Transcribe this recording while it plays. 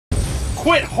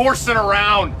quit horsing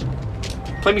around.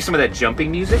 Play me some of that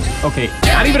jumping music. Okay,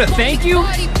 not even a thank you?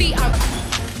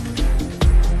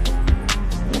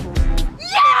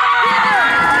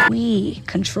 Yeah! We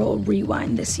control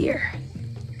Rewind this year.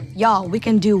 Y'all, we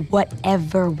can do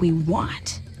whatever we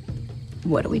want.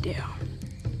 What do?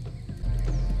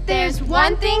 There's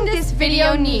one thing this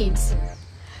video needs.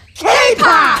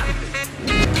 K-pop!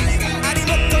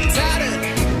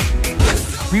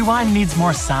 Rewind needs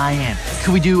more science.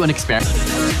 Could we do an experiment?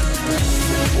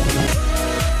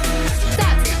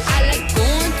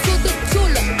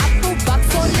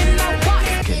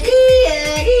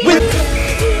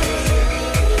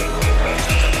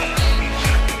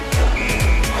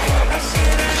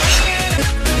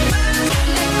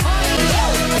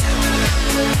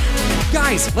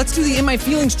 Guys, let's do the In My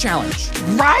Feelings challenge.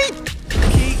 Right?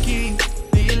 Kiki,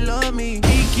 do you love me?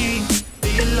 Kiki, do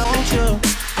you love you?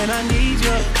 And I need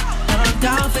you, and I'm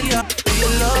down for you. Do you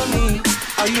love me?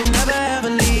 Or you never ever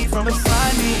leave from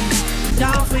beside me?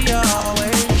 Down for you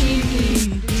always.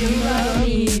 Kiki, do you love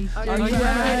me? Are you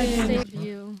ready?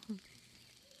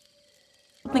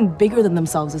 Something bigger than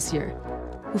themselves this year,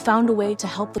 who found a way to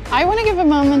help the— I want to give a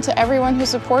moment to everyone who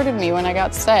supported me when I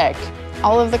got sick.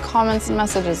 All of the comments and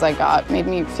messages I got made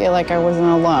me feel like I wasn't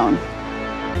alone.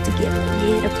 To get a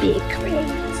little bit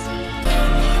crazy.